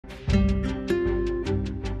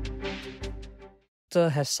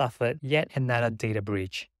Okta has suffered yet another data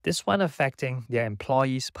breach, this one affecting their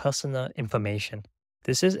employees' personal information.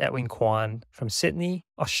 This is Edwin Kwan from Sydney,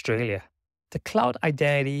 Australia. The cloud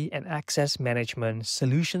identity and access management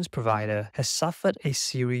solutions provider has suffered a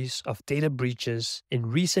series of data breaches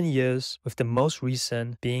in recent years, with the most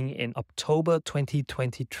recent being in October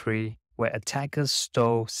 2023, where attackers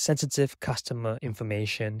stole sensitive customer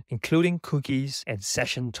information, including cookies and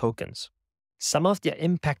session tokens. Some of their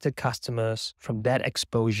impacted customers from that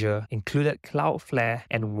exposure included Cloudflare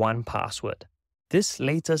and 1Password. This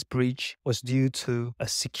latest breach was due to a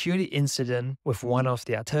security incident with one of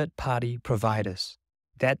their third-party providers.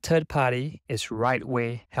 That third party is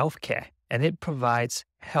Rightway Healthcare, and it provides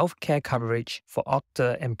healthcare coverage for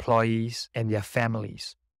Okta employees and their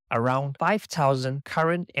families. Around 5,000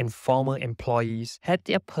 current and former employees had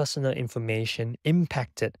their personal information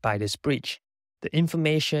impacted by this breach. The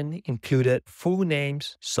information included full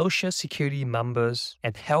names, social security numbers,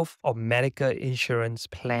 and health or medical insurance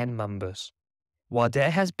plan numbers. While there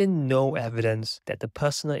has been no evidence that the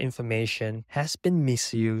personal information has been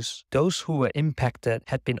misused, those who were impacted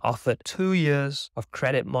had been offered 2 years of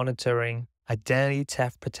credit monitoring, identity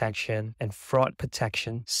theft protection, and fraud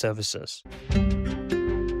protection services.